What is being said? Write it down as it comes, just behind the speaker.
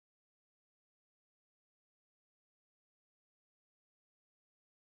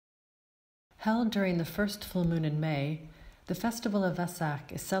Held during the first full moon in May, the festival of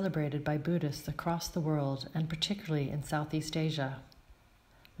Vesak is celebrated by Buddhists across the world and particularly in Southeast Asia.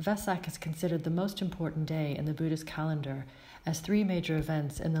 Vesak is considered the most important day in the Buddhist calendar, as three major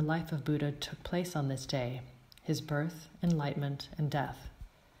events in the life of Buddha took place on this day: his birth, enlightenment, and death.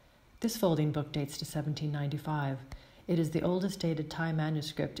 This folding book dates to 1795. It is the oldest dated Thai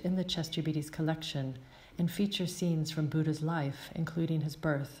manuscript in the Beatty's collection and features scenes from Buddha's life, including his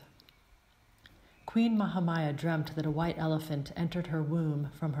birth. Queen Mahamaya dreamt that a white elephant entered her womb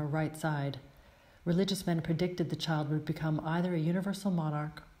from her right side. Religious men predicted the child would become either a universal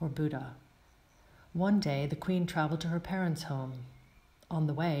monarch or Buddha. One day, the queen traveled to her parents' home. On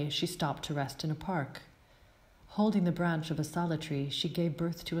the way, she stopped to rest in a park. Holding the branch of a sala tree, she gave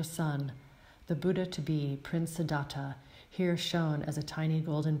birth to a son, the Buddha to be Prince Siddhartha, here shown as a tiny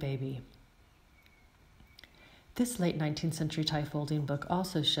golden baby. This late 19th century Thai folding book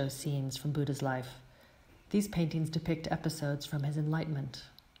also shows scenes from Buddha's life. These paintings depict episodes from his enlightenment.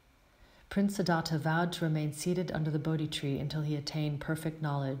 Prince Siddhartha vowed to remain seated under the Bodhi tree until he attained perfect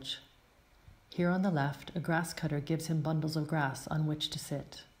knowledge. Here on the left, a grass cutter gives him bundles of grass on which to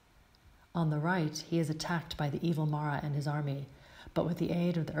sit. On the right, he is attacked by the evil Mara and his army, but with the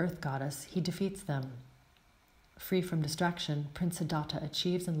aid of the earth goddess, he defeats them. Free from distraction, Prince Siddhartha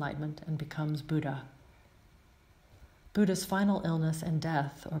achieves enlightenment and becomes Buddha. Buddha's final illness and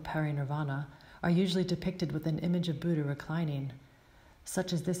death, or parinirvana, are usually depicted with an image of Buddha reclining,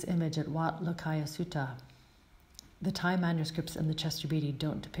 such as this image at Wat Lokaya Sutta. The Thai manuscripts in the Beatty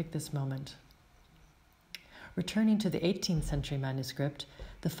don't depict this moment. Returning to the 18th century manuscript,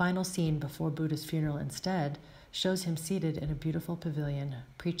 the final scene before Buddha's funeral instead shows him seated in a beautiful pavilion,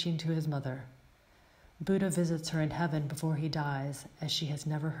 preaching to his mother. Buddha visits her in heaven before he dies, as she has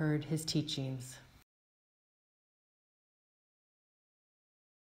never heard his teachings.